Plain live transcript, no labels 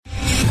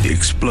The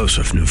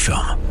explosive new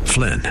film,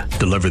 Flynn,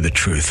 deliver the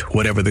truth,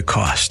 whatever the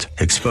cost,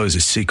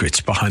 exposes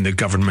secrets behind the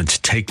government's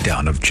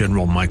takedown of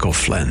General Michael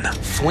Flynn.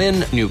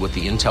 Flynn knew what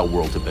the intel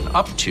world had been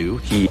up to.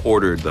 He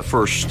ordered the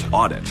first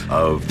audit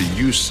of the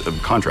use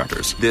of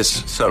contractors.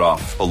 This set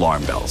off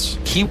alarm bells.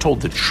 He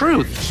told the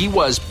truth. He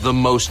was the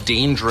most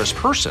dangerous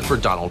person for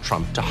Donald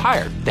Trump to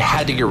hire. They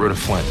had to get rid of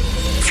Flynn.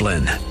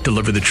 Flynn,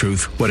 deliver the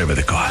truth, whatever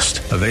the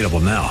cost. Available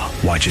now.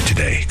 Watch it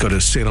today. Go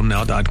to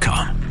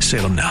salemnow.com.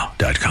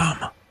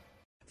 salemnow.com.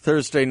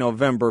 Thursday,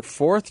 November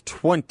 4th,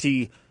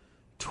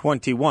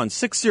 2021.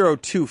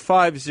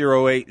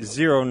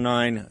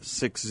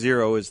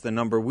 602-508-0960 is the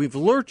number. We've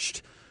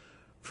lurched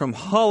from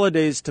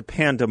holidays to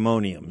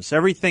pandemoniums.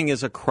 Everything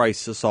is a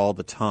crisis all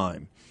the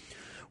time.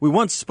 We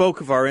once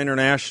spoke of our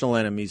international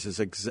enemies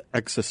as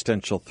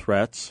existential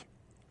threats,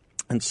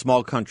 and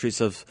small countries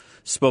have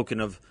spoken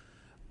of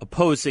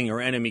opposing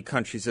or enemy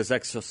countries as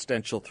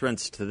existential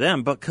threats to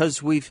them.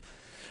 Because we've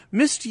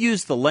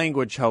misused the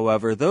language,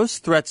 however, those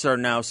threats are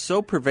now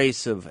so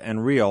pervasive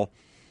and real,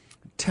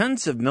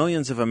 tens of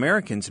millions of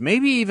Americans,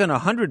 maybe even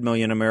 100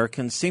 million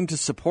Americans, seem to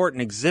support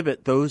and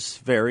exhibit those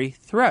very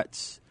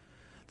threats.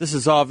 This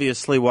is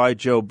obviously why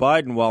Joe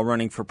Biden, while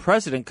running for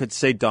president, could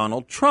say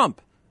Donald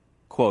Trump,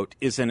 quote,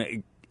 is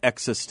an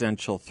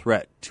existential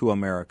threat to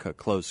America,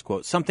 close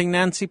quote. Something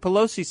Nancy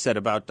Pelosi said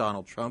about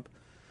Donald Trump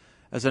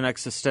as an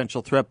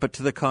existential threat, but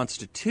to the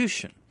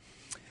Constitution.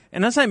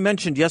 And as I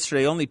mentioned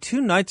yesterday, only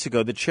 2 nights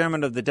ago, the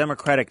chairman of the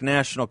Democratic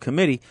National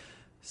Committee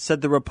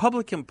said the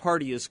Republican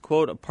Party is,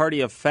 quote, a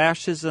party of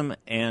fascism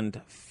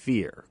and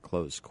fear,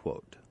 close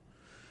quote.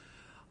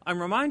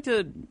 I'm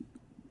reminded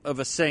of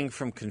a saying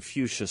from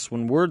Confucius,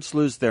 when words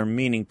lose their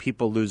meaning,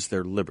 people lose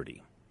their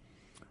liberty.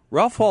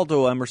 Ralph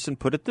Waldo Emerson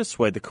put it this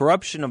way: the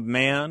corruption of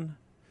man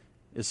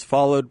is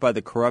followed by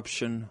the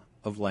corruption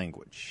of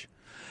language.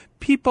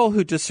 People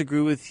who disagree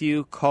with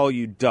you call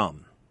you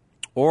dumb.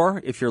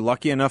 Or, if you're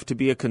lucky enough to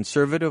be a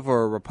conservative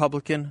or a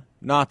Republican,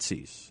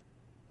 Nazis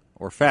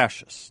or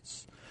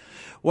fascists.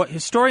 What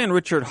historian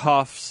Richard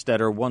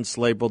Hofstadter once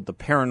labeled the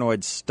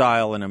paranoid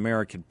style in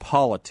American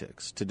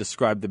politics to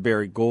describe the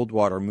Barry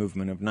Goldwater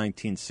movement of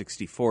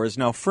 1964 is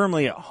now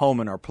firmly at home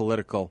in our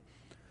political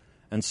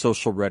and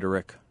social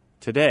rhetoric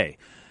today.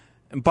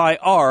 And by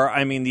our,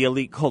 I mean the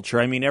elite culture.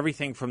 I mean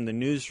everything from the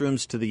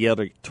newsrooms to the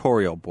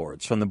editorial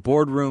boards, from the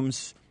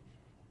boardrooms,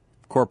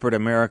 corporate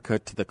America,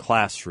 to the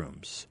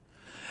classrooms.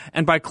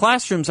 And by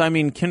classrooms, I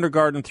mean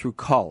kindergarten through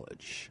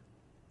college.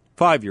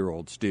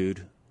 5-year-olds,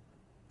 dude.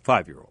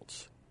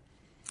 5-year-olds.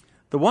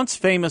 The once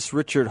famous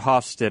Richard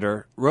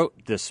Hofstadter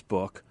wrote this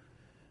book,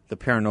 The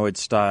Paranoid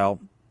Style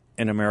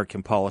in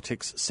American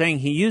Politics, saying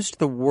he used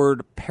the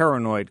word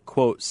paranoid,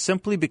 quote,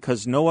 simply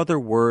because no other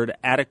word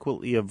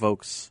adequately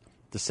evokes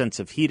the sense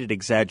of heated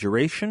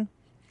exaggeration,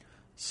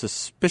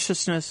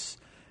 suspiciousness,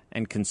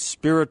 and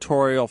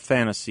conspiratorial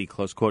fantasy,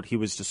 close quote. He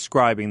was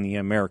describing the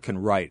American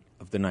right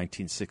of the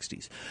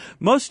 1960s.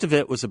 Most of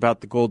it was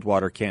about the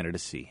Goldwater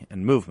candidacy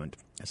and movement.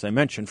 As I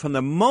mentioned, from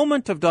the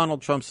moment of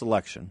Donald Trump's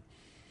election,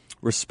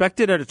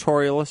 respected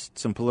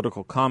editorialists and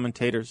political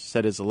commentators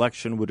said his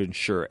election would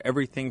ensure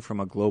everything from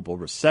a global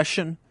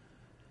recession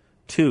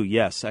to,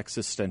 yes,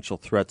 existential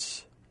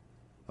threats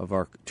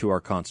to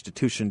our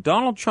Constitution.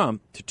 Donald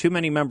Trump, to too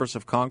many members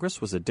of Congress,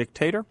 was a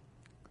dictator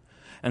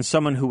and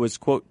someone who was,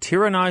 quote,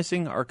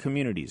 tyrannizing our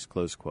communities,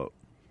 close quote.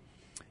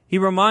 He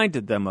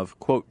reminded them of,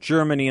 quote,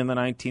 Germany in the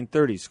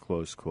 1930s,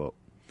 close quote.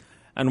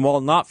 And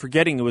while not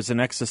forgetting it was an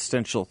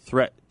existential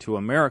threat to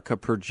America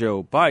per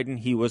Joe Biden,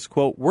 he was,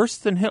 quote, worse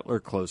than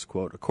Hitler, close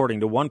quote, according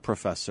to one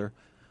professor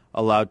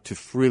allowed to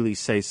freely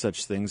say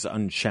such things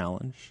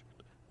unchallenged,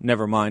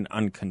 never mind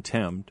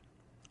uncontemned,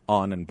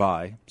 on and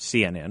by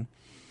CNN.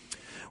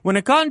 When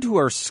it got into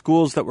our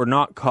schools that were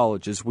not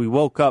colleges, we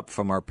woke up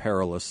from our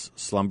perilous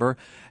slumber,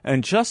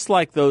 and just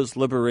like those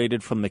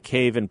liberated from the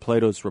cave in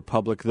Plato's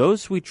Republic,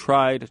 those we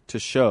tried to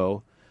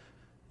show,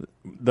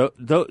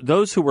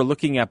 those who were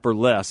looking at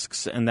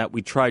burlesques and that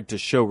we tried to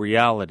show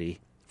reality,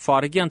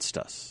 fought against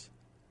us.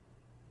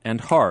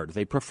 And hard.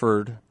 They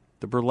preferred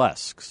the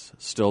burlesques,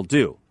 still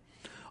do,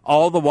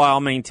 all the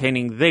while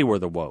maintaining they were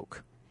the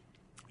woke,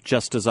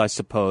 just as I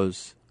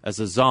suppose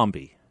as a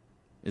zombie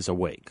is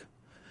awake.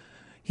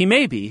 He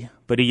may be,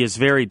 but he is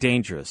very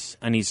dangerous,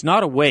 and he's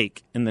not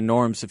awake in the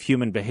norms of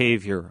human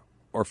behavior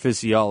or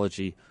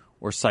physiology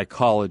or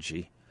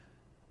psychology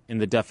in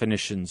the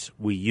definitions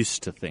we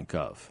used to think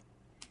of.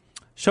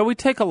 Shall we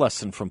take a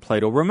lesson from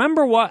Plato?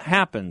 Remember what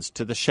happens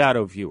to the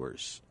shadow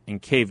viewers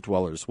and cave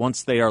dwellers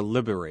once they are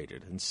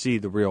liberated and see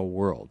the real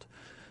world.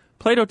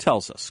 Plato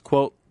tells us,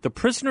 quote, the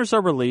prisoners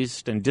are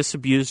released and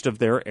disabused of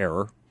their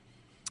error.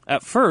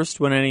 At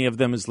first, when any of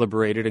them is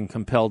liberated and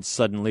compelled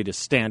suddenly to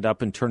stand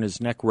up and turn his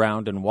neck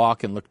round and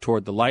walk and look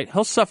toward the light,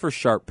 he'll suffer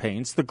sharp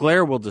pains, the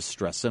glare will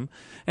distress him,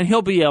 and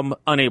he'll be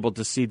unable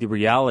to see the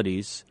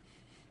realities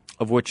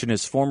of which in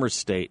his former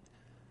state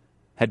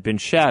had been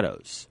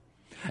shadows.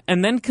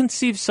 And then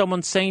conceive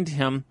someone saying to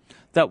him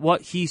that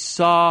what he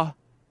saw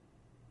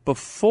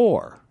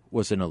before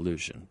was an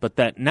illusion, but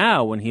that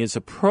now, when he is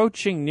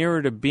approaching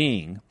nearer to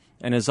being,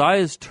 and his eye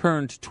is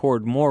turned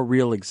toward more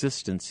real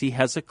existence, he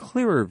has a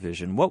clearer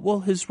vision. What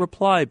will his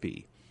reply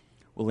be?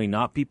 Will he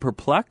not be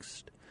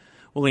perplexed?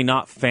 Will he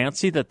not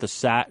fancy that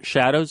the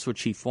shadows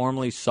which he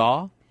formerly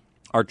saw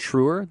are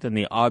truer than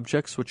the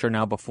objects which are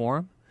now before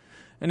him?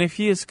 And if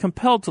he is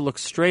compelled to look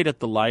straight at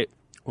the light,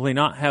 will he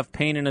not have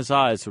pain in his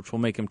eyes which will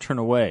make him turn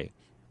away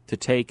to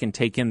take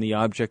in the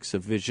objects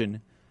of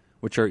vision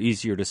which are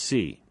easier to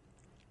see,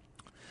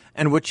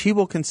 and which he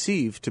will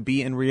conceive to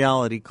be in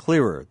reality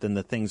clearer than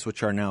the things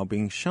which are now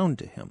being shown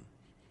to him?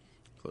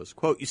 Close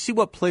quote. You see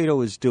what Plato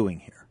is doing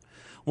here.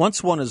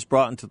 Once one is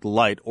brought into the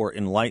light, or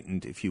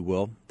enlightened, if you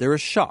will, there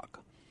is shock.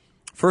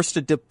 First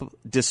a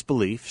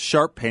disbelief,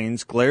 sharp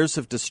pains, glares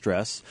of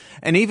distress,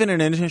 and even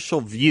an initial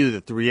view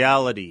that the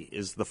reality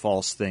is the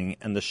false thing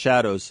and the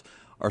shadows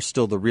are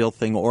still the real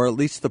thing, or at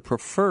least the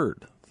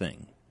preferred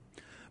thing.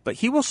 But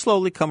he will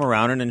slowly come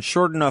around, and in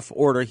short enough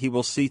order he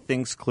will see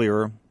things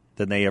clearer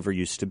than they ever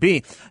used to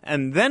be.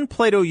 And then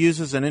Plato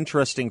uses an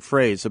interesting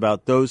phrase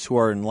about those who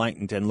are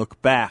enlightened and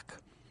look back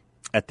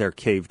at their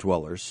cave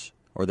dwellers,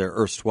 or their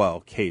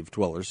erstwhile cave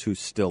dwellers who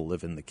still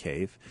live in the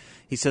cave.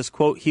 He says,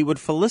 quote, he would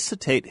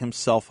felicitate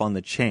himself on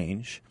the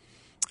change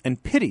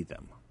and pity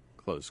them,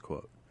 close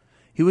quote.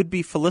 He would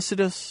be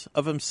felicitous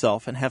of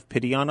himself and have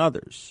pity on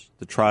others,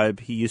 the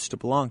tribe he used to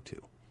belong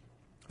to.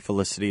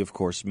 Felicity, of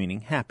course,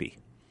 meaning happy.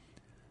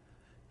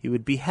 He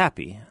would be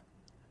happy,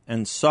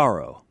 and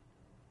sorrow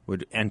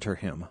would enter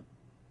him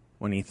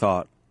when he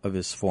thought of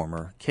his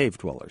former cave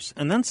dwellers.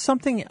 And then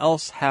something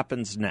else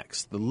happens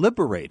next. The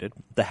liberated,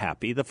 the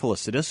happy, the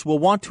felicitous, will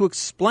want to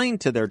explain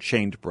to their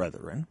chained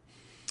brethren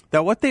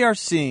that what they are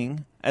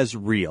seeing as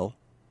real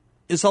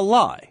is a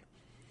lie.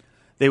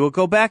 They will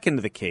go back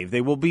into the cave.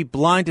 They will be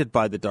blinded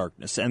by the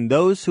darkness, and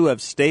those who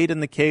have stayed in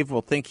the cave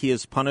will think he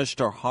is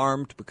punished or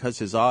harmed because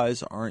his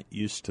eyes aren't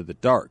used to the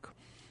dark.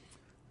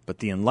 But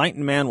the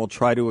enlightened man will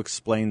try to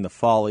explain the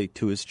folly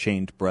to his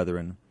chained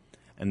brethren,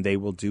 and they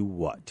will do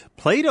what?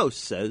 Plato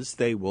says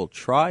they will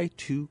try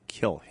to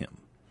kill him.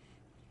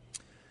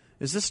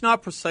 Is this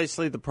not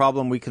precisely the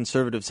problem we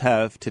conservatives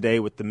have today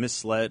with the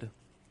misled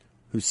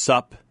who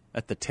sup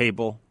at the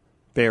table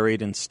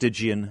buried in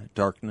Stygian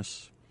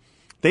darkness?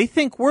 They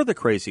think we're the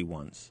crazy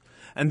ones,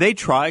 and they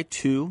try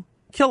to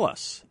kill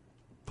us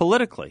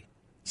politically,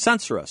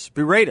 censor us,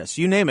 berate us,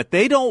 you name it.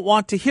 They don't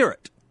want to hear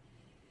it.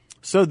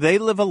 So they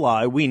live a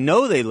lie. We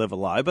know they live a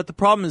lie, but the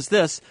problem is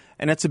this,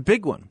 and it's a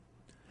big one.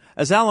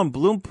 As Alan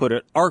Bloom put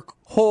it, our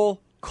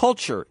whole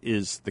culture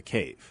is the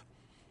cave.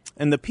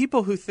 And the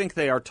people who think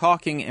they are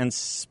talking and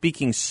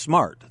speaking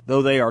smart,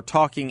 though they are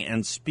talking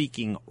and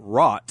speaking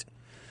rot,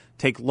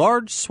 take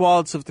large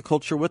swaths of the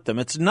culture with them.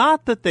 It's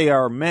not that they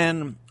are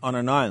men on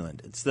an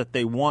island. It's that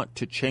they want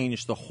to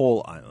change the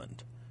whole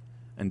island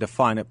and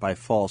define it by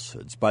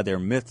falsehoods, by their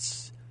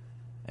myths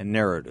and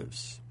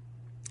narratives,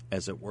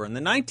 as it were. In the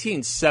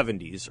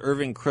 1970s,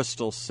 Irving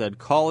Kristol said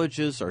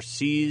colleges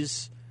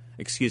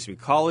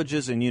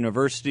and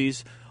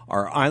universities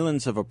are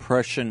islands of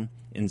oppression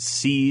in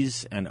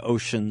seas and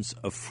oceans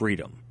of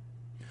freedom.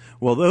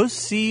 Well, those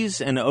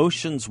seas and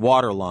oceans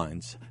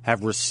waterlines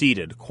have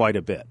receded quite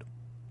a bit.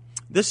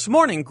 This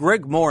morning,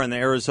 Greg Moore in the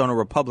Arizona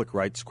Republic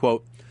writes,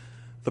 quote,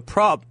 the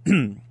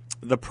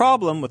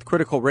problem with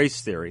critical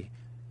race theory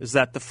is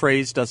that the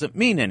phrase doesn't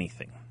mean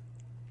anything.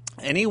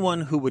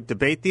 Anyone who would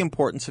debate the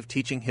importance of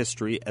teaching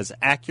history as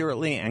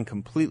accurately and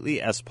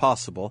completely as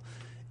possible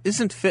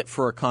isn't fit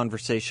for a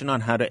conversation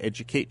on how to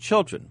educate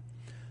children.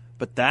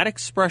 But that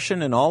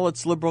expression in all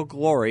its liberal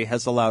glory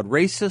has allowed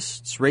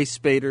racists, race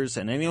baiters,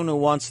 and anyone who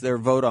wants their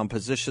vote on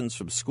positions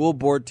from school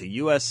board to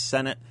U.S.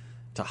 Senate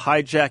to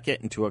hijack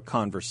it into a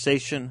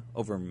conversation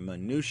over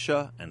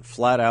minutia and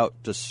flat-out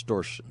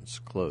distortions,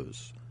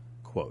 close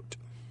quote.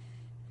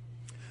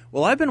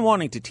 Well, I've been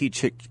wanting to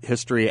teach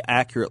history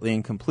accurately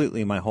and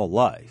completely my whole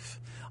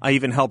life. I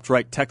even helped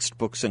write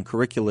textbooks and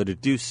curricula to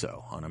do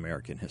so on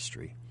American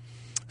history.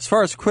 As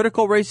far as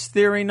critical race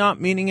theory not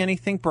meaning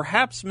anything,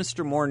 perhaps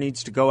Mr. Moore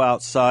needs to go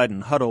outside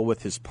and huddle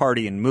with his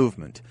party and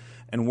movement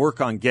and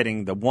work on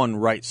getting the one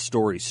right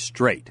story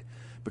straight,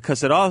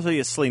 because it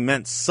obviously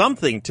meant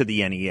something to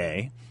the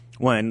NEA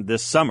when,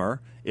 this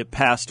summer, it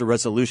passed a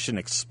resolution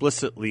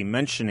explicitly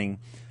mentioning,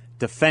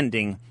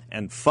 defending,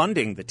 and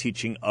funding the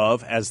teaching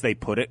of, as they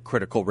put it,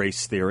 critical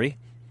race theory.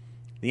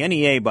 The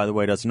NEA, by the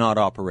way, does not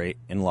operate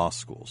in law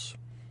schools.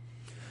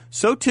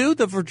 So, too,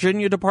 the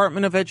Virginia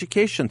Department of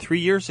Education 3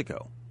 years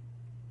ago.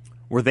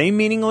 Were they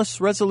meaningless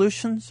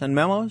resolutions and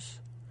memos?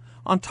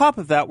 On top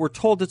of that, we're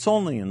told it's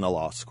only in the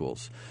law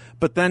schools.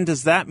 But then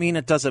does that mean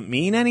it doesn't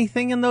mean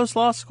anything in those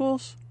law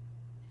schools?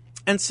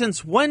 And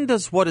since when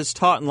does what is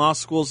taught in law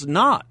schools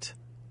not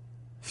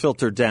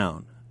filter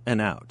down and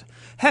out?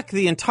 Heck,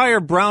 the entire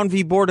Brown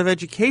v. Board of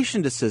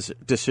Education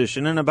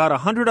decision and about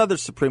 100 other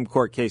Supreme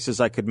Court cases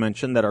I could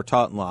mention that are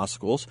taught in law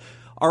schools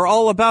are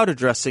all about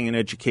addressing an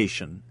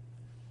education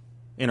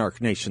in our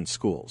nation's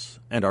schools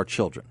and our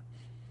children.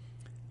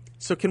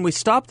 So can we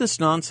stop this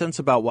nonsense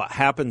about what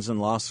happens in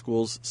law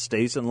schools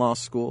stays in law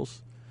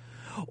schools?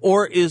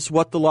 Or is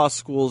what the law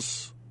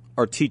schools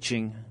are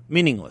teaching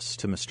meaningless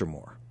to Mr.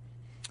 Moore?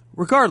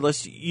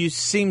 Regardless, you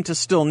seem to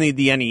still need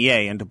the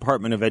NEA and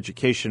Department of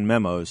Education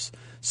memos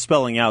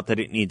spelling out that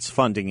it needs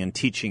funding and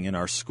teaching in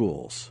our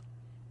schools.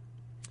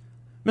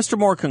 Mr.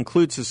 Moore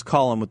concludes his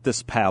column with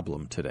this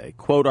pablum today.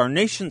 Quote, "Our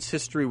nation's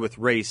history with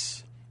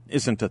race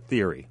isn't a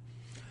theory.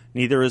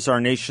 Neither is our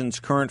nation's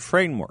current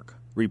framework,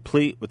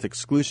 replete with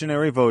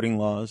exclusionary voting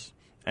laws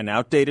and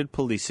outdated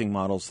policing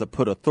models that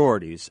put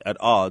authorities at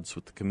odds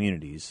with the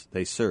communities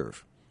they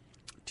serve.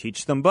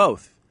 Teach them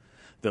both.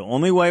 The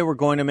only way we're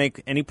going to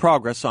make any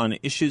progress on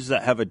issues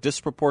that have a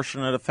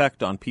disproportionate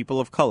effect on people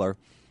of color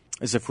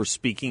is if we're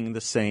speaking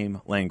the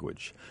same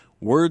language.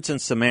 Words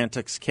and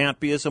semantics can't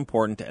be as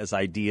important as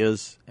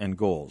ideas and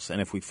goals.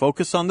 And if we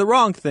focus on the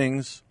wrong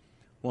things,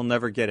 we'll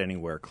never get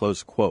anywhere."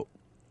 Close quote.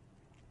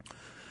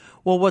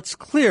 Well, what's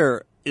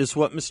clear is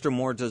that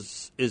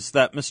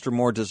Mr.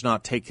 Moore does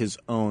not take his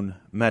own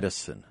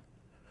medicine.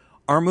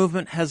 Our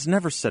movement has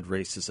never said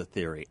race is a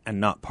theory and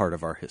not part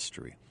of our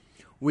history.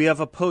 We have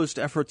opposed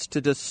efforts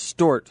to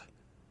distort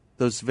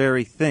those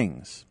very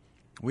things.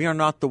 We are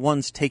not the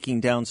ones taking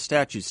down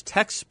statues.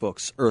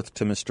 Textbooks, earth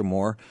to Mr.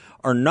 Moore,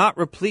 are not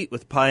replete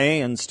with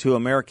paeans to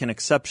American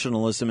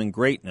exceptionalism and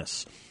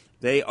greatness.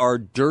 They are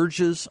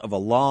dirges of a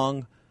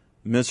long,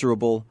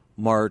 miserable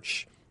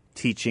march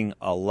teaching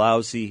a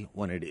lousy,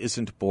 when it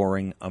isn't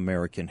boring,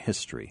 American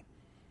history.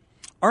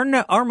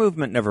 Our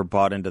movement never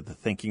bought into the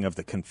thinking of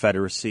the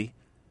Confederacy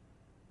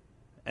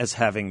as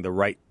having the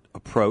right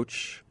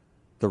approach,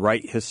 the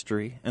right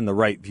history, and the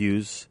right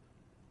views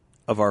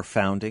of our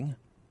founding,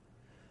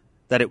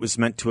 that it was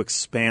meant to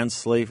expand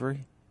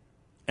slavery,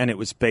 and it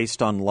was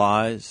based on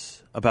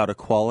lies about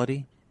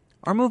equality.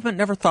 Our movement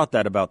never thought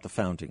that about the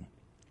founding.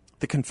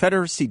 The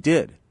Confederacy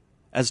did,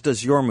 as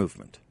does your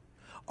movement.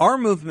 Our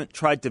movement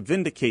tried to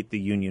vindicate the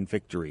Union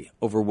victory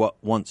over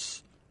what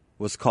once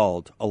was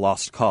called a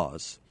lost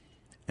cause,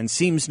 and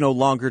seems no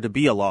longer to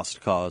be a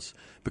lost cause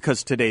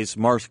because today's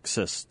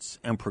Marxists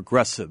and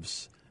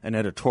progressives and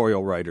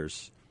editorial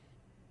writers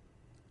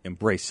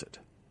embrace it.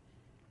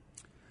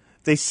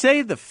 They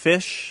say the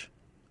fish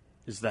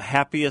is the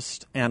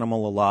happiest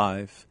animal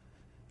alive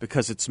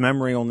because its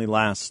memory only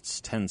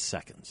lasts 10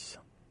 seconds.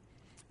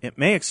 It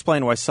may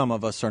explain why some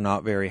of us are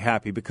not very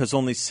happy, because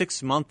only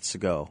 6 months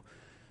ago,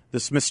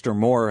 this Mr.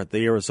 Moore at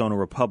the Arizona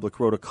Republic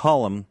wrote a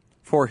column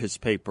for his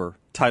paper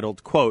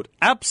titled, quote,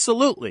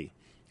 "Absolutely,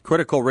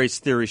 critical race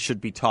theory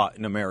should be taught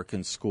in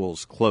American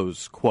schools,"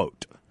 close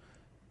quote.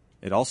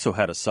 It also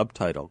had a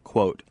subtitle,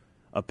 quote,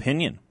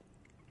 "Opinion.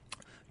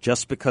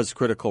 Just because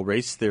critical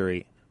race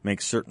theory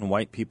makes certain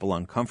white people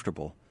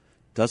uncomfortable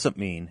doesn't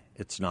mean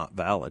it's not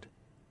valid."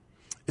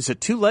 Is it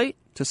too late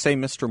to say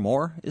Mr.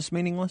 Moore is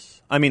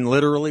meaningless? I mean,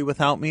 literally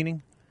without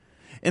meaning?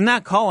 In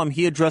that column,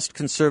 he addressed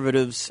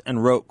conservatives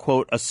and wrote,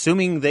 quote,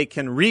 "Assuming they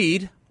can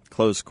read,"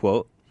 close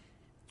quote,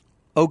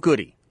 "oh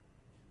goody,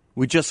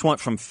 we just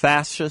went from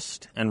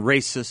fascist and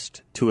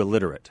racist to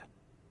illiterate."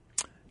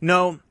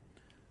 No,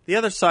 the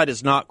other side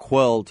is not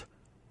quelled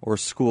or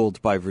schooled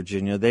by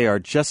Virginia. They are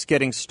just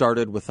getting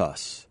started with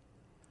us.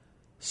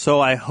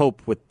 So I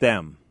hope with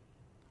them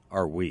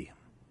are we.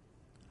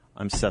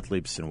 I'm Seth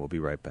Leibson. We'll be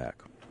right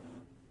back.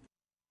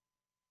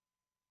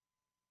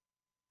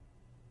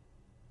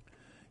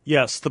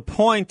 Yes, the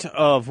point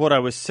of what I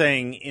was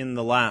saying in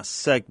the last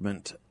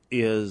segment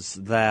is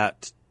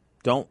that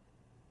don't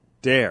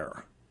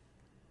dare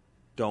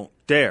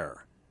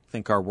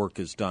think our work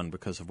is done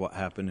because of what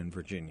happened in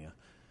Virginia.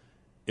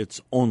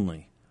 It's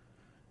only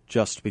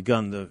just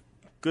begun. The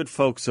good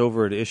folks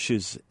over at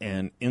Issues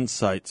and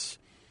Insights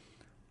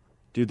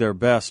do their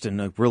best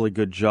and a really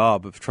good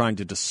job of trying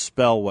to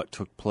dispel what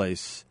took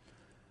place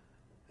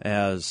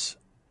as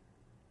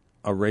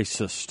a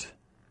racist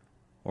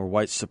or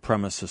white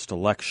supremacist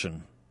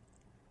election.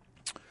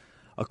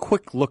 A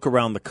quick look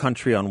around the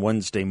country on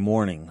Wednesday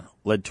morning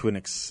led to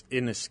an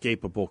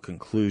inescapable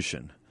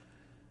conclusion.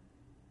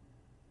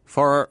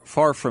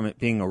 Far from it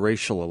being a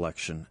racial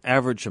election,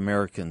 average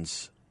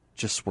Americans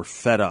just were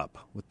fed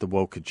up with the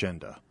woke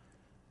agenda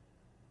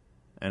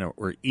and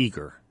were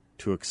eager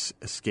to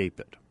escape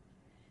it.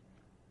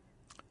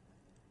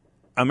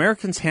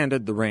 Americans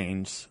handed the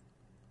reins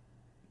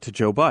to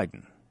Joe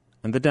Biden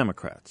and the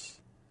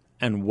Democrats.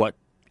 And what,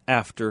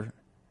 after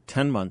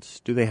 10 months,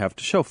 do they have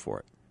to show for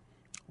it?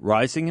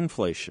 Rising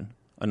inflation,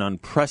 an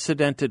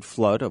unprecedented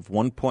flood of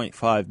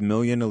 1.5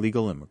 million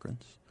illegal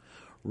immigrants,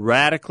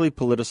 radically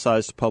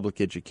politicized public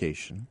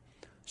education,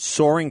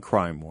 soaring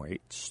crime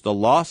rates, the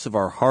loss of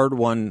our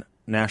hard-won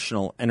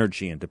national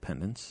energy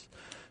independence,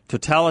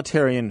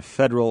 totalitarian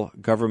federal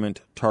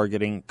government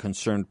targeting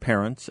concerned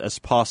parents as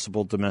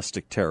possible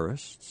domestic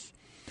terrorists,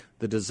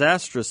 the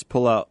disastrous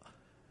pullout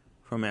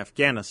from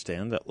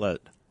Afghanistan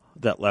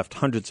that left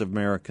hundreds of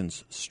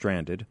Americans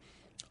stranded,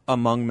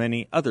 among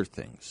many other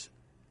things.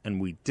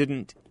 And we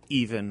didn't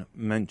even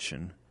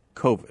mention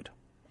COVID.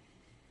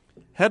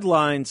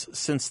 Headlines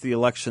since the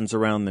elections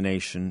around the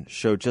nation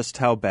show just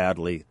how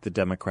badly the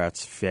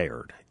Democrats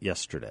fared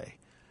yesterday.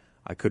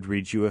 I could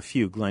read you a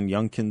few. Glenn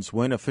Youngkin's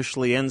win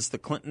officially ends the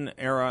Clinton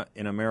era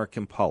in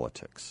American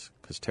politics,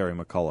 because Terry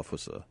McAuliffe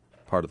was a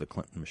part of the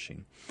Clinton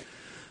machine.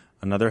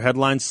 Another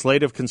headline,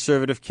 slate of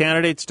conservative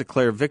candidates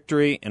declare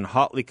victory in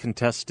hotly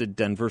contested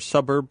Denver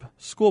suburb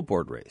school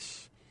board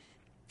race.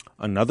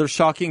 Another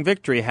shocking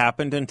victory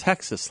happened in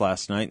Texas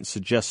last night and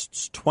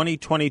suggests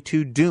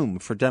 2022 doom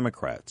for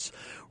Democrats.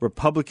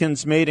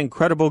 Republicans made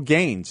incredible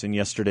gains in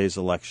yesterday's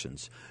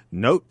elections.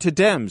 Note to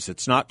Dems,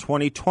 it's not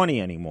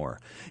 2020 anymore.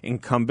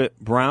 Incumbent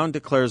Brown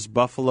declares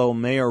Buffalo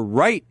Mayor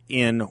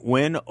write-in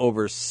win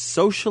over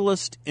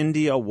socialist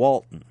India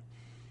Walton.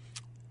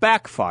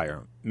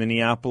 Backfire.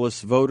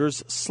 Minneapolis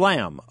voters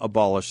slam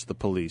abolish the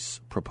police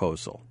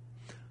proposal.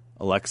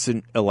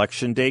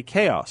 Election day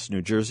chaos.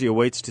 New Jersey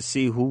awaits to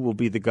see who will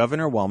be the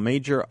governor while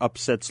major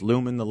upsets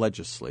loom in the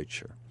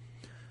legislature.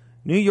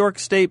 New York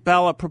State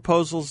ballot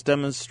proposals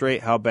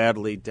demonstrate how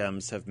badly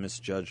Dems have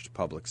misjudged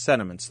public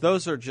sentiments.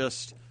 Those are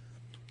just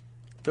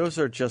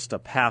a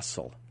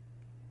passel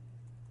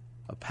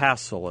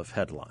of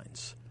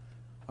headlines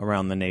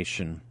around the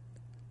nation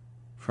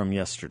from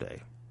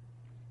yesterday.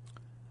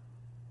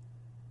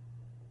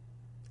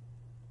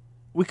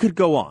 We could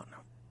go on.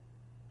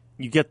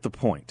 You get the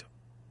point.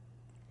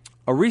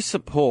 A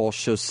recent poll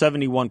shows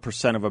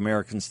 71% of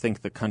Americans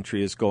think the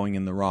country is going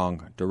in the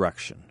wrong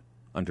direction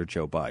under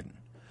Joe Biden,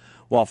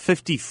 while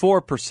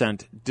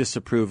 54%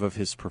 disapprove of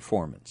his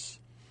performance.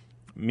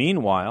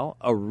 Meanwhile,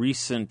 a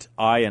recent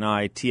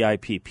I&I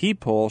TIPP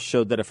poll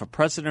showed that if a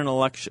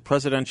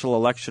presidential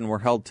election were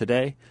held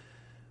today,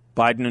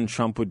 Biden and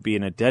Trump would be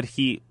in a dead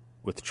heat,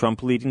 with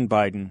Trump leading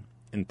Biden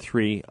in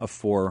 3 of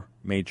 4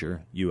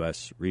 major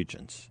U.S.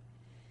 regions.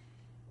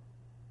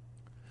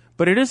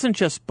 But it isn't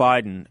just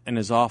Biden and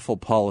his awful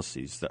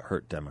policies that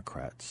hurt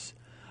Democrats.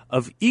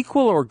 Of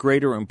equal or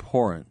greater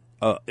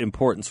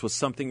importance was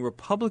something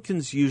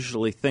Republicans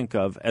usually think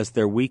of as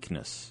their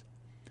weakness,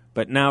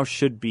 but now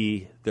should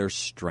be their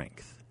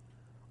strength: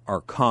 our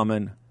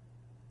common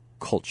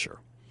culture.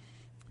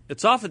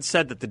 It's often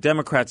said that the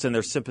Democrats and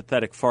their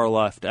sympathetic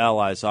far-left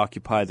allies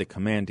occupy the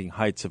commanding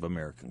heights of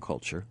American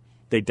culture.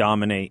 They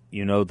dominate,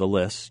 you know the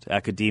list: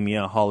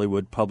 academia,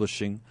 Hollywood,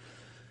 publishing,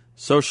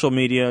 social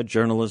media,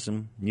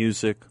 journalism,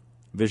 music,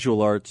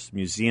 visual arts,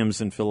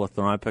 museums and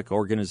philanthropic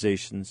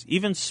organizations,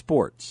 even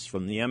sports,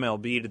 from the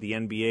MLB to the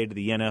NBA to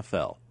the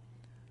NFL.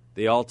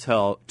 They all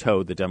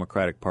toe the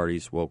Democratic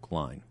Party's woke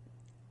line.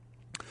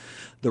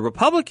 The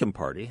Republican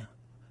Party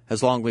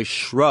has longly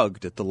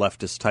shrugged at the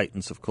leftist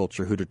titans of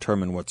culture who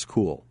determine what's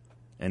cool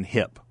and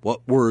hip,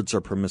 what words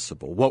are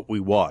permissible, what we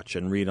watch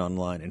and read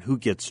online, and who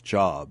gets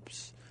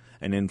jobs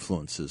and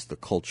influences the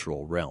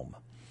cultural realm.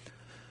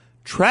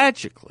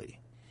 Tragically,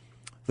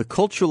 the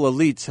cultural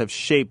elites have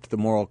shaped the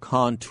moral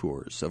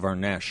contours of our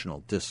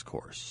national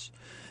discourse.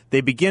 They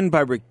begin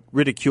by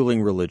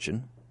ridiculing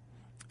religion,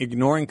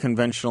 ignoring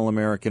conventional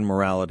American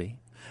morality,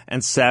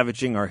 and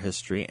savaging our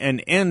history,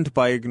 and end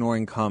by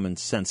ignoring common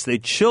sense. They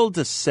chill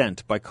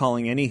dissent by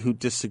calling any who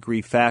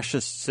disagree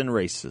fascists and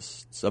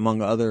racists,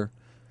 among other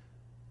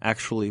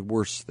actually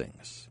worse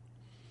things.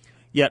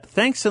 Yet,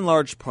 thanks in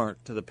large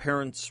part to the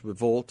parents'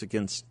 revolt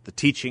against the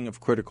teaching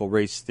of critical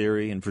race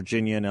theory in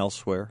Virginia and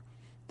elsewhere,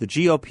 the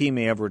GOP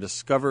may have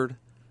rediscovered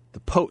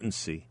the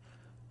potency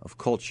of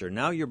culture.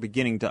 Now you're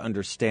beginning to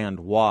understand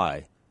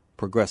why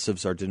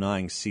progressives are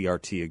denying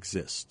CRT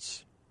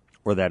exists,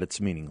 or that it's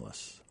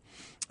meaningless.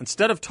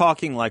 Instead of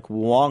talking like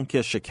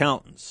wonkish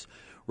accountants,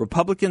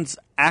 Republicans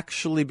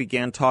actually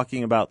began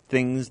talking about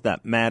things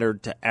that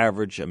mattered to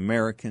average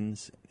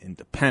Americans,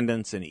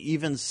 independents, and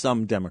even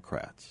some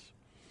Democrats.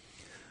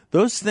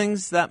 Those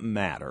things that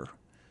matter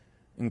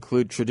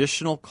include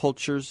traditional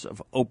cultures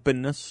of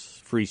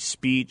openness, free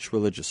speech,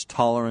 religious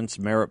tolerance,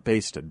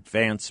 merit-based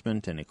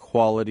advancement, and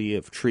equality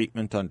of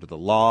treatment under the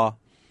law,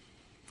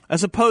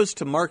 as opposed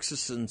to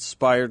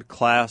Marxist-inspired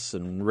class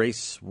and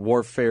race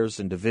warfares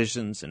and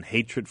divisions and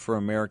hatred for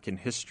American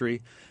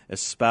history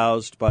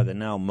espoused by the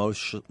now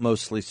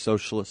mostly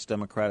socialist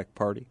Democratic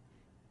Party.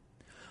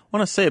 I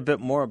want to say a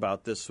bit more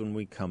about this when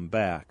we come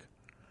back.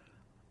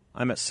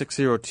 I'm at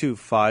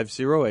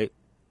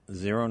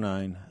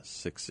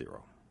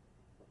 602-508-0960.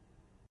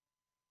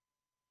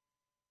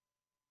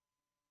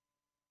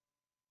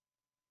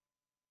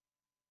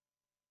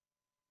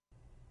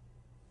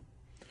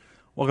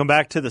 Welcome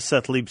back to the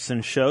Seth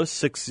Leibson Show,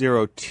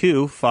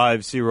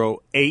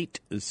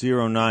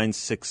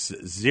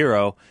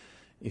 602-508-0960,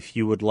 if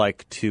you would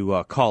like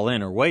to call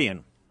in or weigh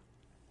in.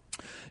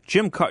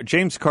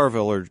 James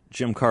Carville, or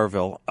Jim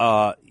Carville,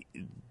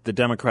 the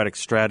Democratic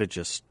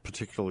strategist,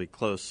 particularly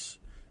close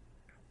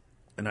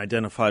and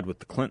identified with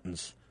the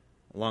Clintons,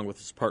 along with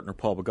his partner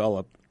Paul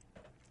Begala.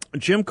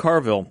 Jim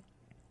Carville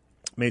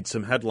made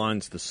some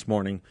headlines this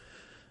morning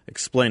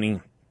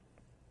explaining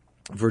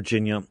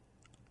Virginia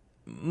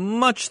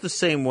much the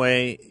same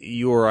way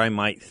you or I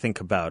might think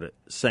about it,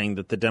 saying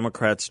that the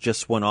Democrats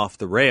just went off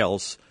the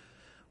rails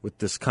with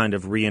this kind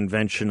of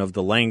reinvention of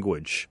the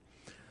language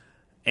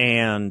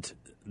and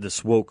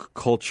this woke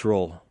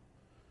cultural,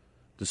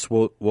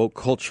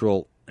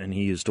 and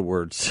he used a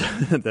word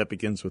that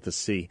begins with a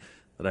C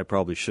that I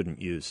probably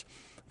shouldn't use,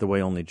 the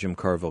way only Jim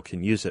Carville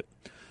can use it.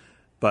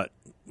 But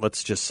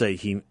let's just say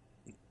he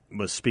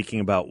was speaking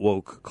about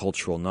woke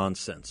cultural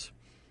nonsense.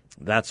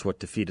 That's what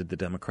defeated the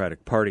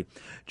Democratic Party.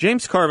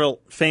 James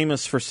Carville,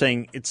 famous for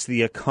saying, "It's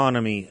the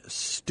economy,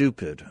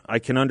 stupid." I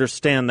can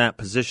understand that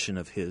position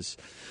of his,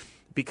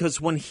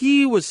 because when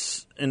he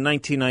was in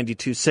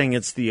 1992 saying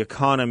it's the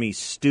economy,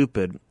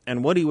 stupid,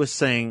 and what he was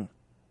saying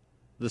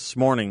this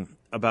morning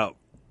about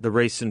the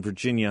race in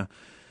Virginia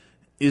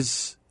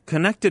is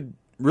connected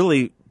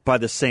really by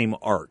the same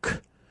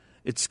arc.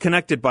 It's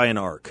connected by an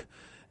arc.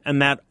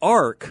 And that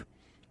arc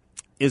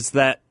is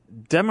that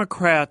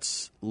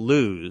Democrats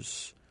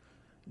lose.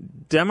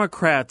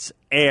 Democrats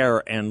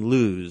err and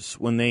lose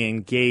when they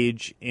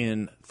engage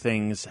in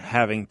things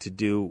having to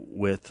do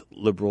with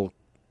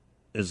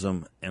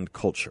liberalism and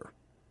culture.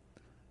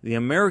 The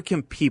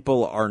American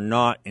people are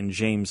not, in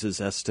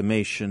James's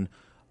estimation,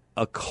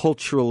 a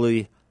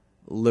culturally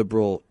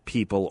liberal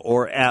people,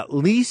 or at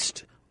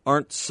least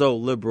aren't so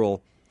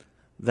liberal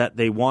that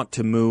they want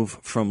to move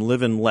from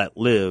live and let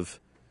live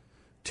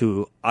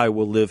to I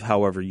will live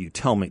however you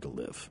tell me to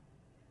live.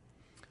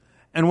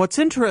 And what's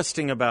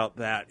interesting about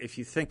that, if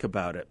you think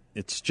about it,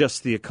 it's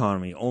just the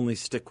economy. Only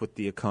stick with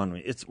the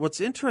economy. It's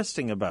what's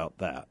interesting about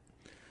that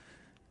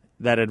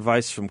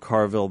advice from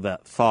Carville,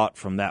 that thought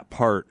from that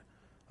part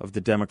of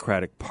the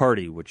Democratic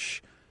Party,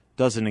 which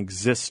doesn't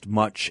exist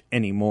much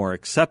anymore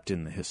except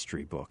in the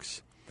history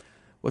books.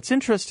 What's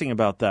interesting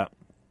about that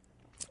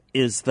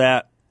is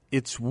that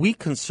it's we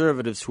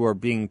conservatives who are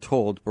being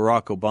told,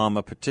 Barack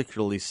Obama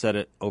particularly said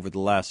it over the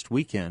last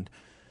weekend,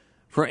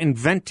 for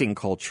inventing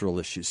cultural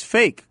issues,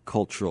 fake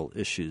cultural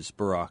issues,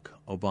 Barack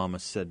Obama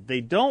said.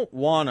 They don't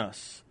want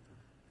us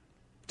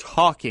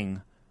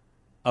talking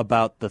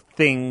about the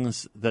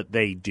things that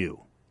they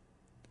do.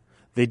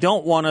 They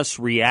don't want us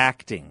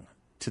reacting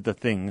to the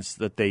things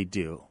that they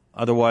do.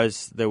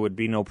 Otherwise, there would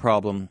be no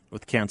problem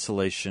with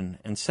cancellation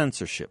and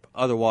censorship.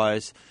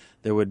 Otherwise,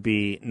 there would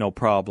be no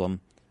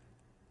problem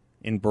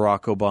in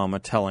Barack Obama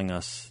telling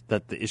us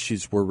that the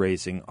issues we're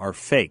raising are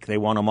fake. They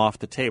want them off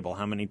the table.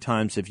 How many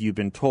times have you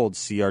been told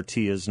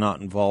CRT is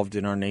not involved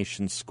in our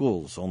nation's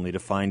schools, only to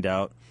find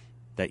out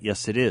that,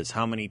 yes, it is?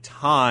 How many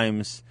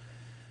times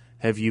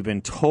have you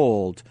been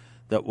told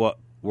that what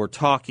we're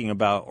talking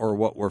about or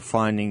what we're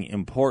finding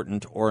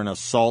important or an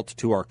assault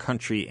to our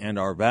country and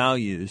our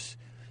values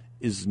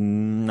is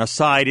a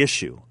side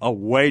issue, a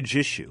wedge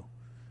issue?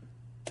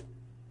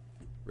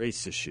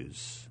 Race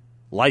issues,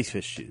 life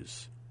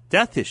issues,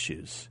 death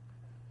issues,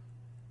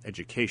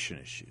 education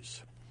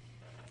issues.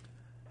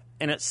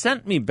 And it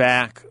sent me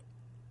back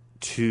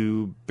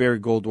to Barry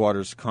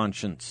Goldwater's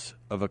Conscience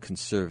of a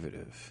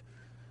Conservative.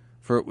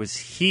 For it was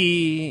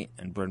he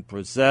and Brent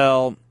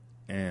Brozell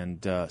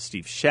and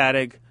Steve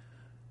Shattuck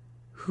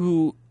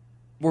who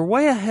were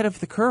way ahead of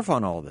the curve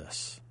on all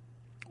this.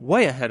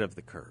 Way ahead of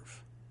the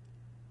curve.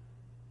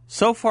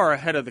 So far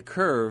ahead of the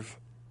curve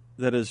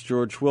that, as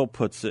George Will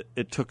puts it,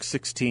 it took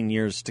 16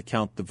 years to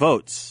count the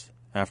votes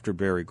after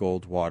Barry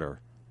Goldwater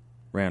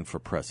ran for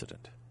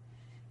president.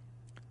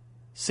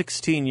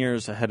 16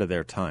 years ahead of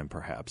their time,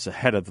 perhaps,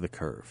 ahead of the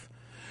curve.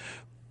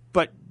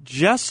 But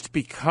just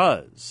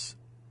because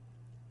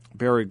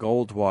Barry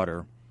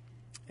Goldwater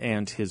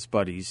and his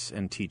buddies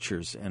and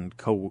teachers and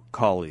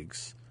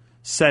colleagues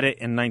said it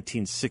in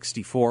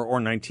 1964 or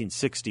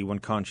 1960 when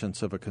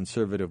Conscience of a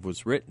Conservative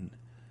was written,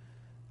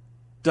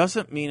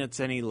 doesn't mean it's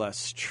any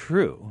less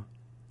true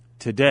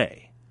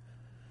today.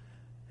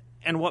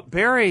 And what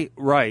Barry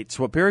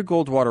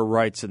Goldwater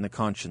writes in The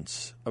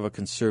Conscience of a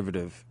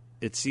Conservative,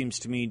 it seems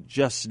to me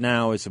just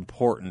now is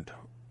important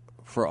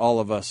for all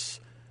of us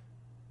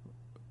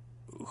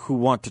who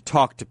want to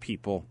talk to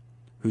people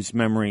whose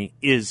memory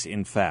is,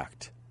 in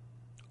fact,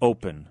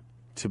 open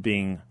to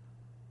being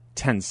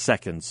 10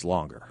 seconds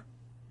longer.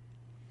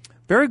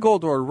 Barry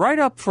Goldwater, right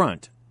up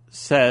front,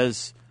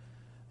 says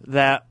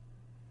that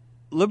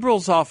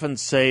liberals often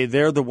say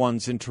they're the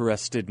ones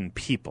interested in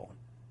people,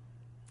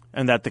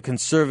 and that the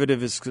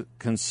conservative is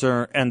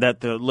concerned, and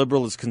that the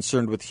liberal is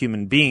concerned with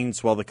human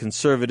beings, while the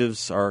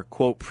conservatives are,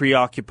 quote,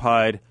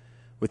 preoccupied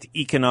with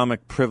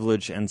economic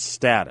privilege and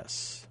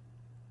status.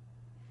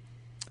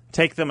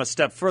 Take them a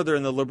step further,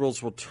 and the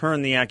liberals will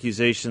turn the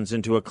accusations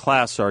into a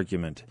class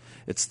argument.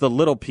 It's the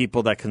little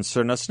people that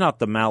concern us, not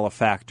the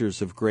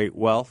malefactors of great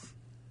wealth.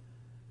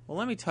 Well,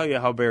 let me tell you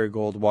how Barry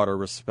Goldwater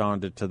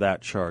responded to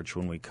that charge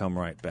when we come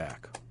right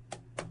back.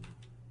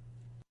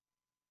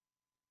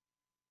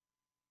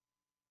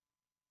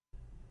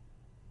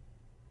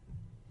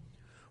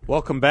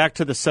 Welcome back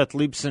to the Seth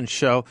Leibsohn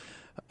Show.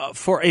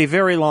 For a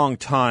very long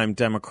time,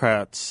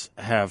 Democrats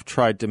have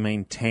tried to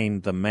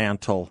maintain the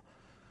mantle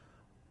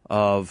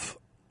of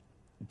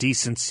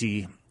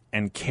decency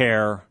and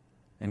care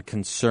and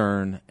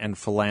concern and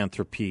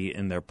philanthropy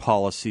in their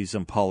policies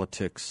and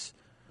politics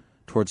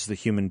towards the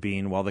human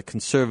being, while the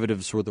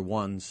conservatives were the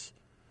ones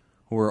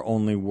who were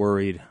only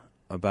worried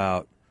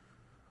about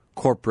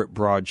corporate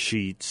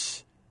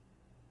broadsheets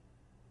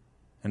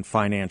and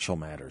financial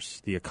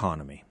matters, the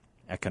economy,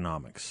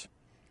 economics.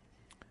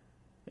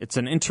 It's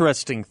an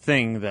interesting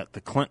thing that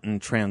the Clinton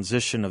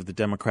transition of the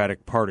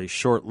Democratic Party,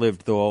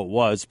 short-lived though it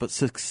was, but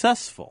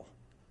successful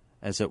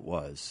as it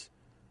was,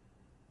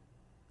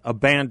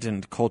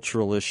 abandoned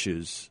cultural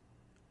issues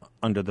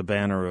under the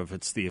banner of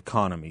it's the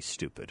economy,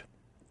 stupid.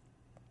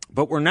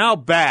 But we're now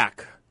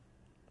back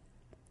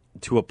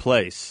to a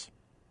place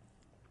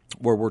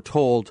where we're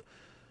told,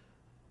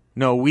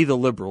 no, we the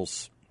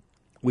liberals,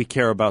 we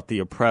care about the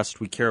oppressed,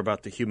 we care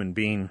about the human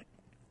being,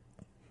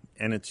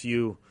 and it's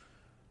you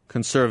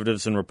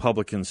conservatives and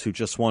Republicans who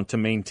just want to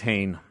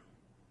maintain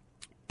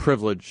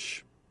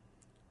privilege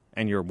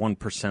and your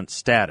 1%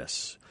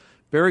 status.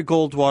 Barry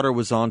Goldwater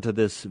was onto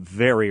this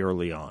very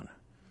early on.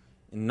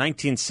 In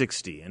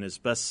 1960, in his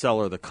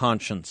bestseller, The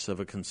Conscience of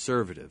a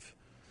Conservative,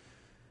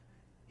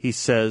 he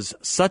says,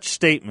 such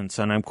statements,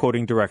 and I'm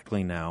quoting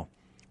directly now,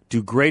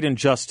 do great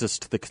injustice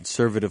to the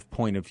conservative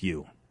point of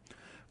view.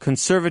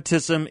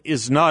 Conservatism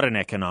is not an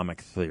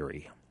economic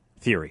theory,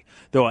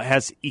 though it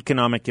has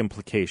economic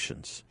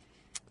implications.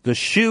 The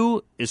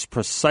shoe is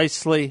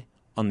precisely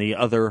on the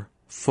other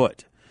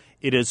foot.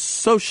 It is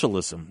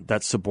socialism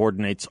that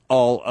subordinates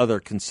all other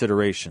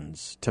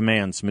considerations to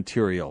man's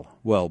material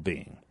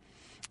well-being.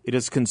 It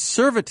is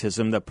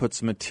conservatism that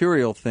puts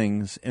material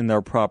things in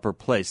their proper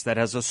place, that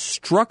has a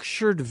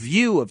structured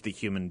view of the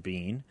human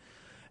being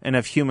and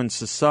of human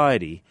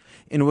society,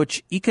 in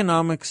which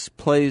economics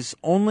plays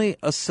only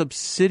a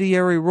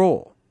subsidiary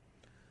role.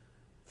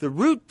 The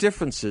root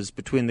differences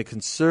between the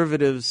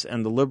conservatives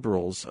and the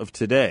liberals of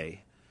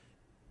today,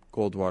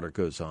 Goldwater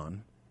goes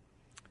on,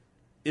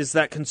 is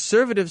that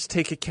conservatives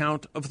take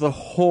account of the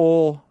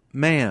whole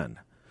man,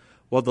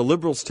 while the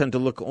liberals tend to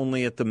look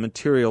only at the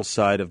material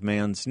side of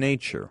man's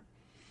nature.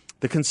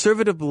 The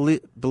conservative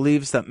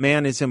believes that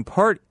man is in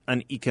part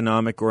an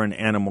economic or an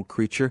animal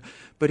creature,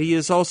 but he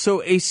is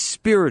also a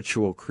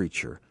spiritual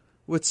creature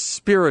with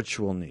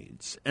spiritual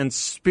needs and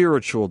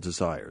spiritual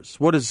desires.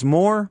 What is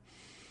more,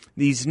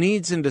 these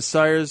needs and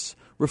desires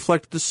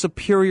reflect the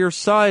superior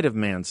side of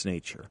man's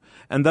nature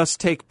and thus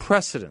take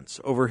precedence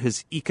over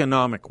his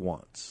economic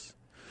wants.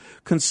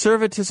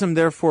 Conservatism,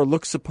 therefore,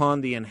 looks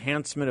upon the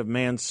enhancement of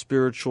man's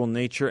spiritual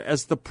nature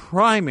as the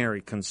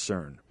primary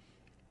concern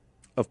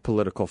of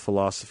political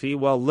philosophy,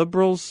 while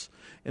liberals,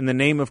 in the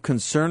name of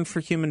concern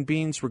for human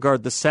beings,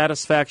 regard the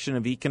satisfaction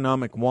of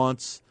economic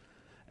wants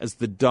as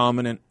the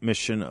dominant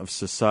mission of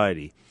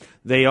society.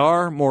 They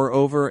are,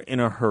 moreover, in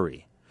a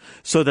hurry,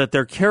 so that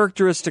their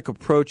characteristic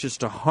approach is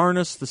to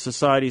harness the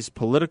society's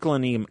political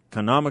and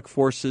economic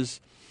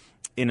forces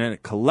in a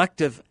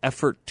collective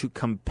effort to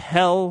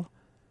compel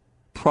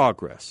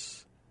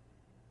progress.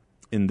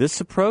 In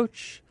this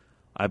approach,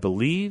 I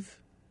believe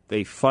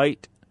they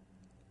fight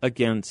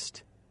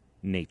against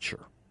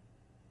nature.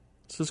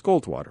 This is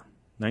Goldwater,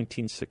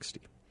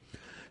 1960.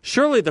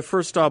 Surely the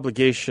first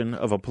obligation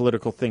of a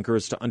political thinker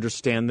is to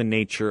understand the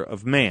nature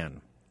of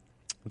man.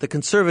 The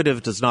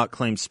conservative does not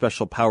claim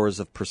special powers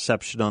of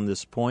perception on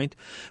this point,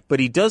 but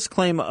he does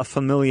claim a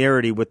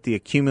familiarity with the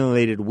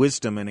accumulated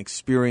wisdom and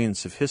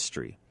experience of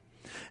history.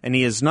 And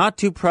he is not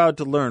too proud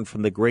to learn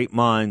from the great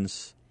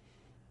minds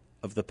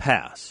of the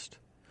past.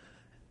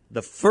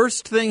 The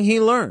first thing he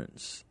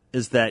learns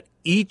is that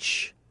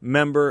each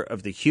member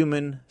of the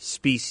human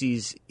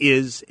species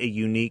is a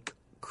unique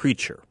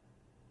creature.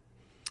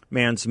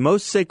 Man's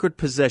most sacred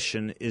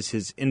possession is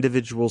his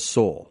individual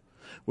soul,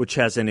 which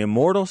has an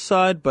immortal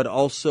side but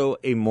also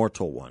a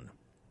mortal one.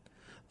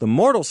 The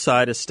mortal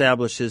side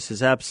establishes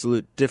his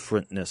absolute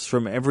differentness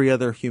from every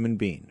other human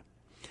being,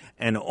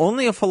 and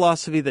only a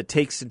philosophy that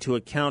takes into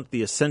account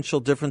the essential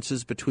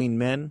differences between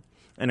men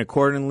and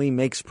accordingly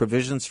makes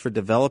provisions for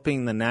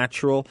developing the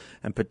natural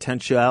and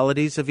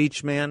potentialities of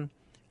each man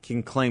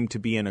can claim to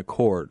be in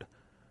accord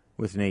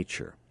with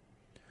nature.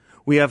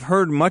 We have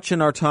heard much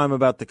in our time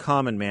about the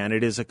common man.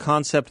 It is a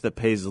concept that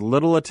pays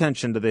little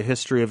attention to the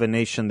history of a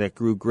nation that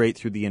grew great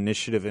through the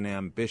initiative and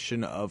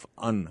ambition of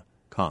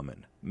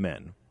uncommon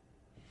men.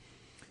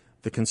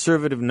 The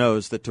conservative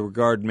knows that to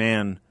regard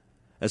man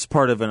as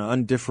part of an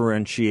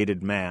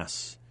undifferentiated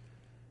mass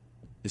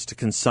is to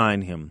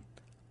consign him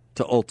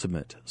to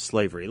ultimate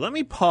slavery. Let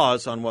me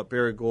pause on what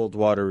Barry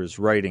Goldwater is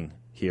writing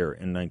here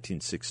in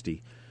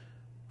 1960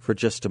 for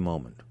just a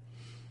moment.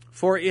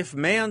 For if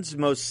man's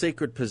most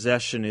sacred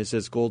possession is,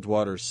 as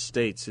Goldwater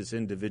states, his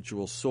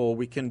individual soul,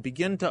 we can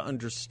begin to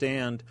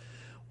understand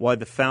why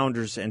the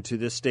founders, and to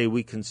this day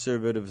we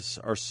conservatives,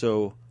 are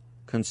so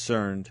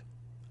concerned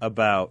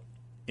about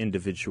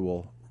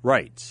individual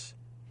rights.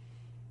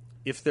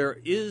 If there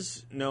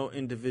is no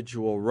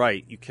individual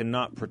right, you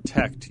cannot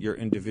protect your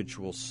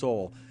individual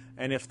soul.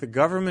 And if the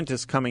government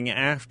is coming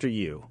after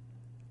you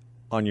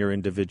on your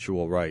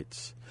individual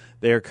rights,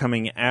 they are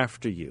coming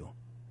after you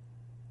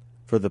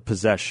for the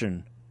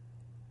possession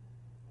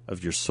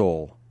of your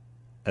soul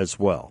as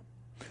well.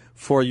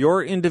 For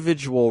your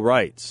individual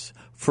rights,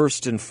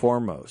 first and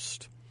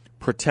foremost,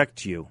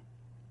 protect you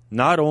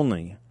not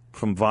only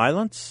from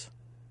violence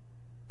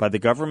by the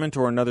government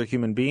or another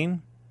human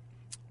being,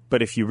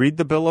 but if you read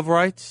the Bill of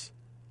Rights,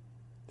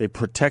 they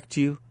protect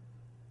you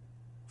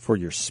for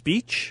your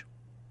speech,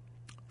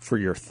 for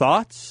your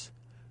thoughts,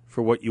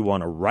 for what you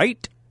want to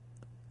write,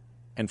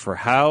 and for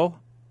how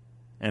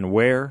and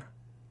where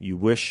you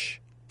wish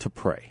to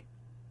pray.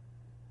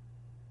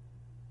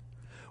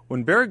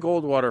 When Barry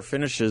Goldwater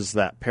finishes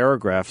that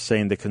paragraph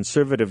saying the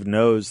conservative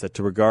knows that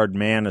to regard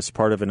man as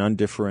part of an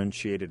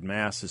undifferentiated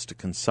mass is to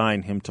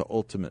consign him to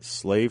ultimate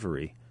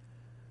slavery,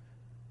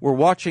 we're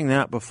watching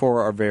that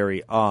before our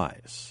very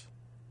eyes.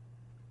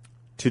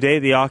 Today,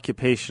 the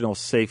Occupational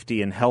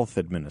Safety and Health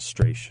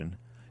Administration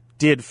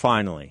did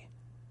finally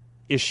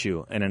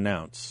issue and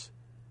announce,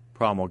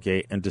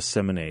 promulgate, and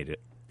disseminate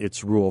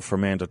its rule for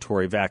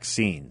mandatory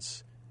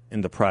vaccines in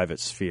the private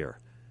sphere.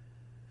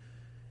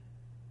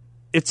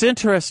 It's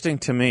interesting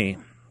to me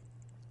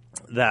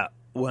that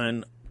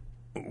when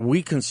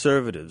we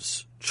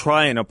conservatives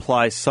try and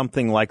apply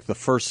something like the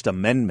First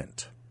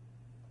Amendment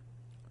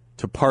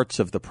to parts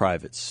of the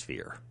private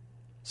sphere,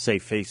 say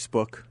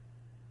Facebook,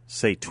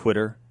 say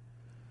Twitter,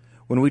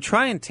 when we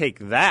try and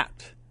take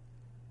that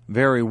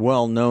very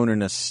well-known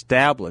and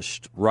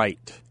established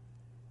right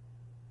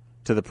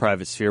to the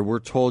private sphere, we're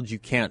told you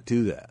can't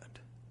do that.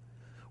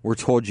 We're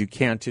told you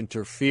can't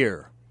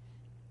interfere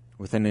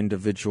with an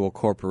individual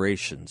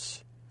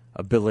corporation's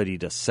ability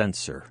to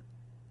censor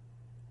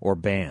or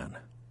ban.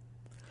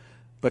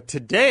 But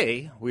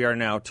today, we are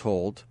now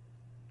told,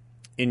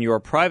 in your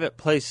private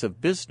place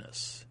of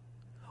business,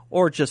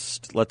 or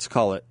just, let's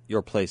call it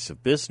your place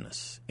of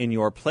business, in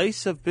your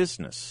place of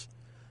business,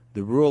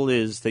 the rule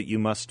is that you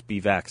must be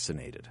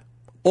vaccinated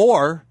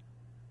or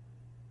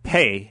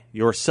pay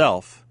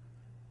yourself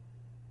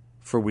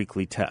for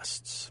weekly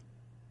tests.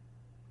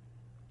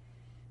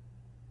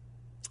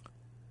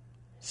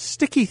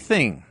 Sticky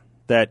thing,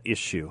 that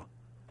issue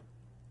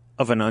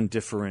of an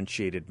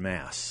undifferentiated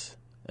mass,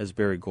 as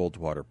Barry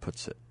Goldwater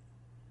puts it.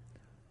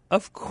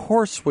 Of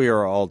course we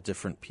are all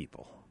different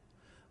people.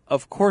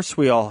 Of course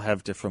we all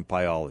have different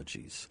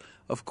biologies.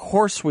 Of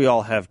course we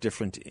all have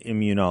different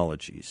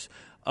immunologies.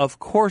 Of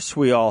course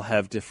we all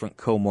have different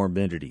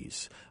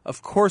comorbidities.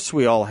 Of course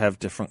we all have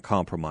different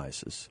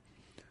compromises.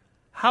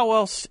 How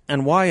else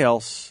and why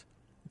else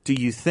do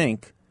you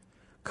think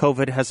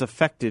COVID has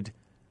affected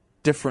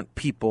different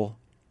people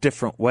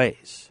different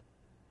ways?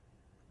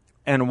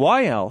 And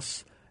why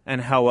else and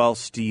how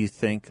else do you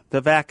think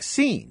the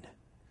vaccine,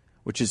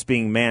 which is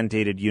being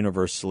mandated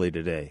universally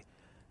today,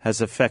 has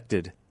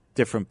affected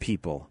different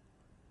people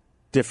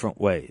different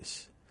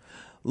ways?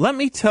 Let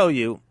me tell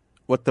you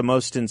what the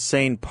most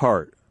insane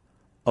part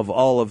of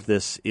all of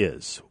this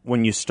is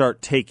when you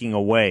start taking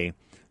away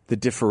the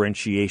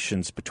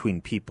differentiations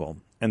between people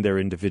and their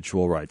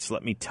individual rights.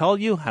 Let me tell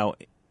you how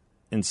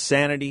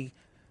insanity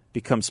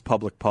becomes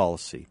public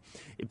policy.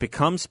 It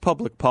becomes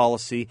public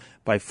policy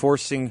by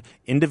forcing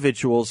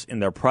individuals in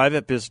their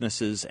private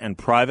businesses and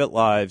private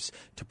lives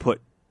to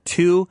put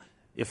 2,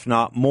 if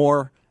not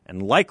more,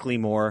 and likely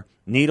more,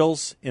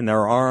 needles in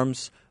their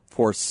arms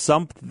for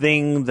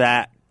something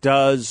that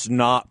does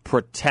not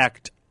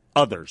protect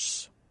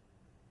others.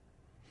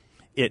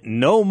 It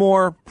no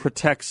more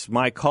protects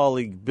my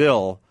colleague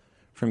Bill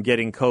from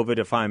getting COVID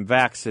if I'm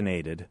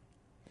vaccinated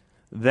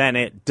than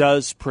it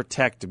does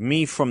protect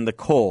me from the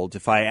cold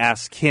if I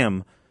ask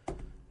him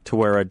to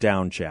wear a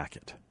down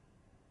jacket.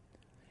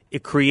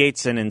 It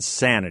creates an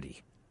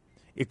insanity.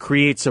 It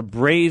creates a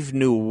brave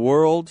new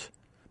world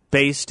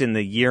based in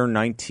the year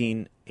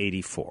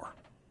 1984.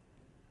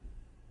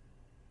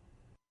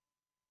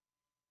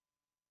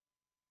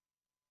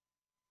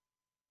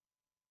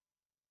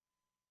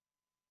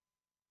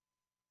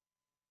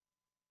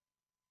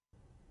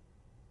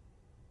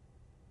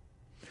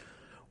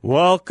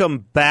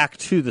 Welcome back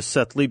to the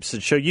Seth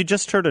Leibsohn Show. You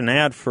just heard an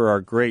ad for our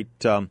great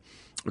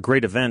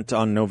event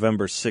on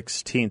November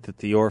 16th at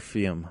the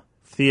Orpheum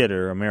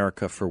Theater,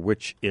 America for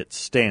Which It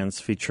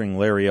Stands, featuring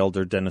Larry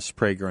Elder, Dennis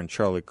Prager, and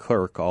Charlie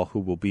Kirk, all who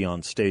will be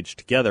on stage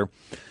together.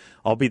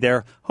 I'll be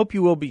there. Hope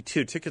you will be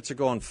too. Tickets are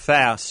going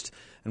fast,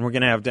 and we're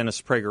going to have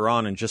Dennis Prager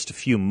on in just a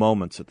few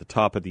moments at the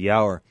top of the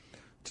hour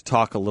to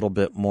talk a little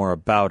bit more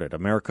about it.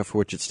 America for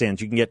Which It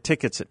Stands. You can get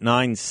tickets at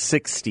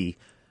 $9.60,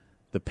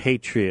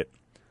 thepatriot.com.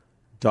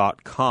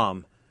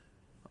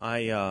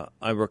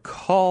 I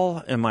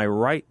recall, am I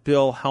right,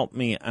 Bill? Help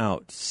me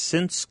out.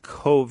 Since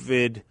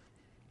COVID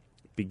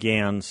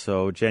began,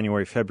 so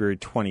January, February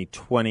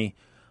 2020,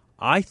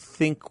 I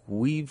think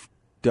we've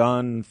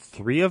done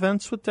 3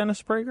 events with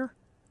Dennis Prager.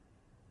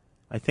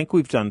 I think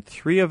we've done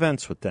 3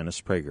 events with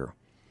Dennis Prager.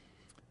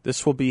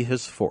 This will be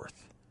his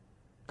 4th.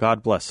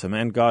 God bless him.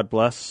 And God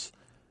bless,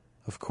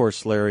 of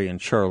course, Larry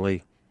and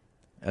Charlie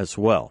as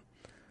well.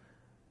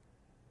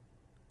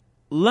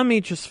 Let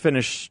me just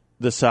finish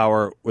this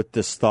hour with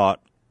this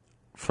thought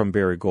from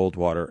Barry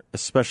Goldwater,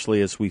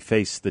 especially as we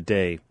face the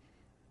day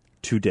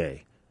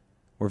today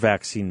where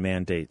vaccine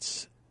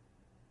mandates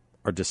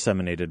are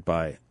disseminated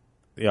by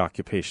the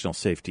Occupational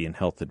Safety and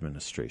Health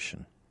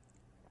Administration.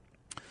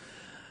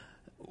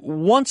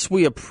 Once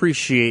we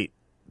appreciate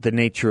the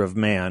nature of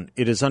man,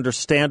 it is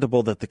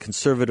understandable that the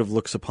conservative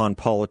looks upon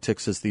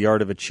politics as the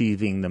art of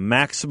achieving the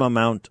maximum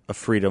amount of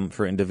freedom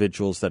for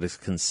individuals that is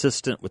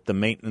consistent with the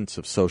maintenance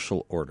of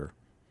social order.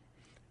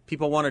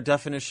 People want a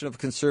definition of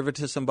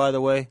conservatism, by the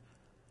way.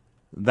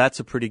 That's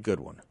a pretty good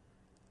one.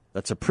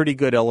 That's a pretty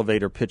good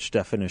elevator pitch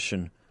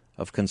definition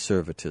of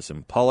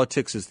conservatism.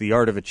 Politics is the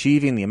art of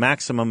achieving the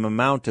maximum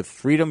amount of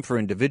freedom for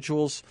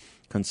individuals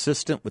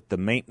consistent with the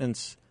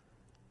maintenance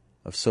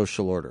of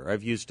social order.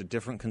 I've used a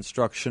different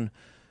construction.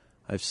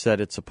 I've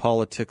said it's a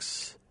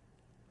politics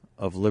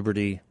of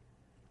liberty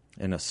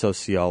and a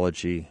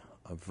sociology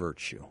of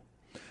virtue.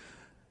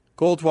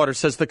 Goldwater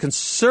says the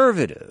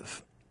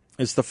conservative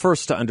is the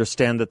first to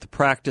understand that the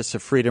practice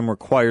of freedom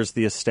requires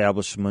the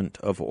establishment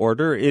of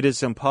order. It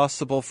is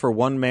impossible for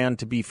one man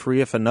to be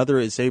free if another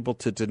is able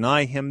to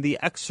deny him the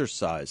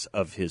exercise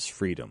of his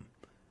freedom.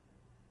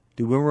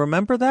 Do we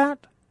remember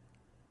that?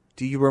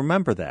 Do you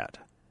remember that?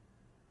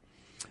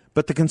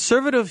 But the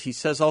conservative, he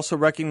says, also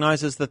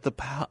recognizes that the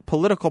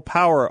political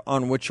power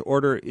on which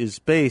order is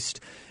based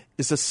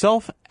is a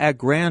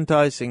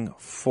self-aggrandizing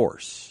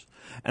force,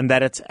 and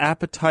that its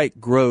appetite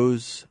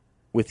grows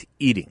with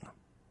eating.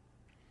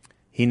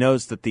 He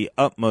knows that the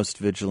utmost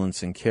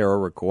vigilance and care are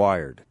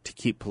required to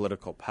keep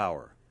political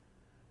power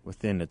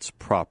within its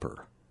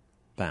proper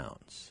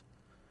bounds.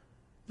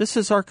 This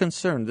is our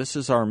concern. This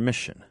is our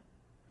mission.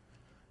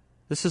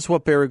 This is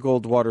what Barry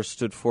Goldwater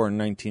stood for in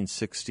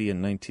 1960 and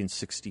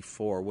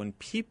 1964. When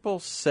people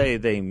say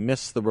they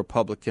miss the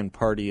Republican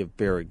Party of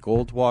Barry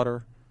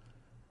Goldwater,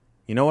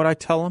 you know what I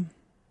tell them?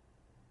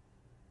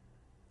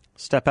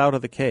 Step out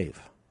of the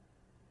cave.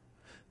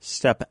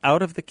 Step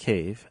out of the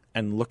cave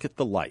and look at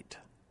the light.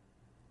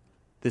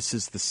 This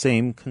is the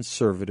same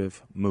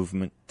conservative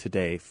movement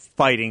today,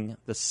 fighting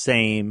the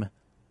same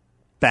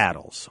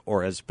battles,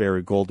 or as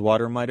Barry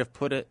Goldwater might have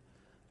put it,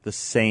 the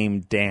same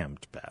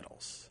damned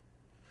battles.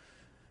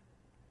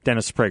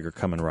 Dennis Prager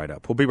coming right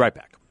up. We'll be right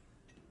back.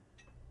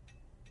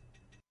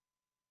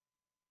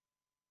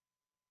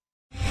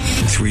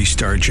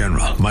 Three-star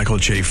General Michael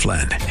J.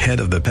 Flynn,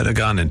 head of the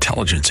Pentagon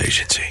Intelligence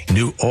Agency,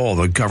 knew all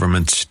the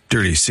government's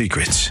dirty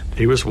secrets.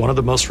 He was one of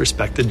the most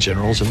respected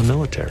generals in the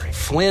military.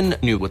 Flynn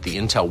knew what the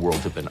intel world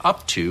had been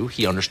up to.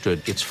 He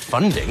understood its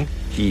funding.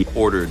 He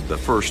ordered the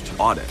first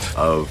audit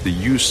of the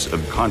use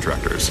of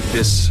contractors.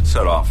 This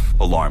set off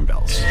alarm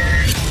bells.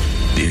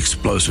 The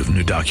explosive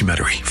new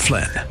documentary,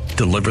 Flynn,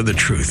 Deliver the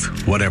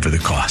Truth, Whatever the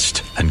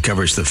Cost,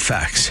 uncovers the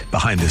facts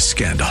behind this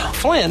scandal.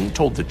 Flynn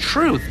told the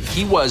truth.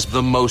 He was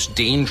the most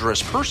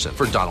dangerous person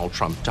for Donald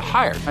Trump to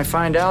hire. I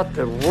find out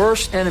the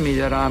worst enemy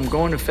that I'm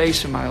going to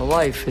face in my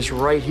life is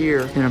right here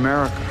in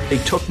America. They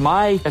took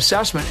my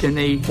assessment and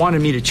they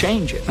wanted me to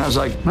change it. And I was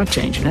like, I'm not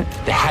changing it.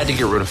 They had to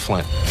get rid of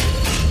Flynn.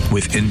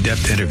 With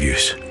in-depth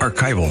interviews,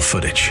 archival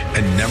footage,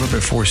 and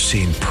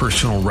never-before-seen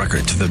personal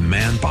records of the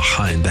man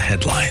behind the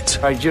headlines.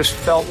 I just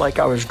felt like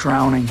I was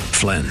drowning.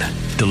 Flynn,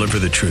 Deliver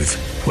the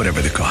Truth, Whatever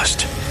the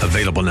Cost.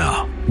 Available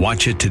now.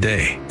 Watch it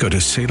today. Go to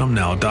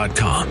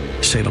salemnow.com.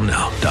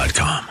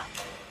 salemnow.com.